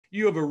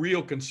you have a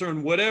real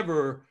concern,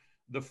 whatever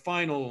the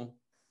final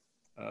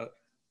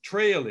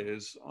trail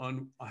is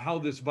on how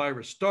this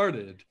virus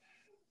started,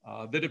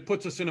 that it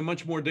puts us in a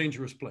much more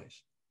dangerous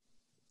place.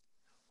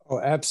 Oh,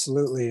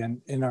 absolutely.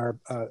 And in our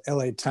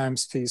LA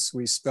Times piece,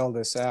 we spell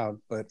this out.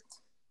 But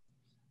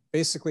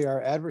basically,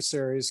 our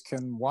adversaries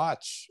can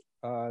watch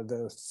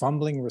the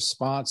fumbling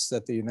response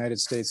that the United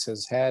States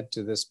has had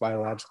to this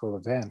biological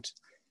event.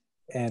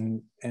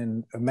 And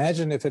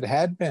imagine if it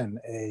had been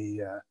a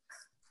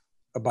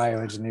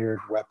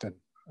bioengineered weapon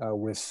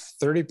with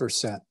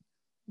 30%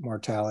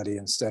 mortality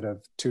instead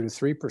of 2 to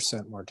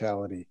 3%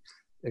 mortality.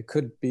 It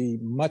could be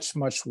much,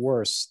 much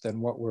worse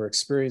than what we're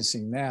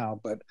experiencing now.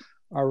 But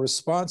our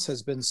response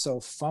has been so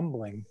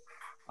fumbling.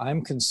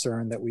 I'm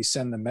concerned that we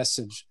send the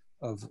message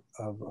of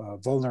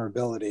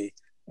vulnerability,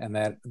 and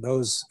that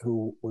those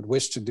who would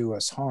wish to do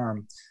us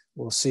harm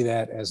will see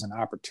that as an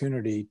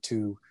opportunity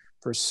to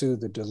pursue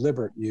the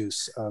deliberate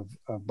use of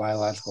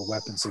biological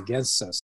weapons against us.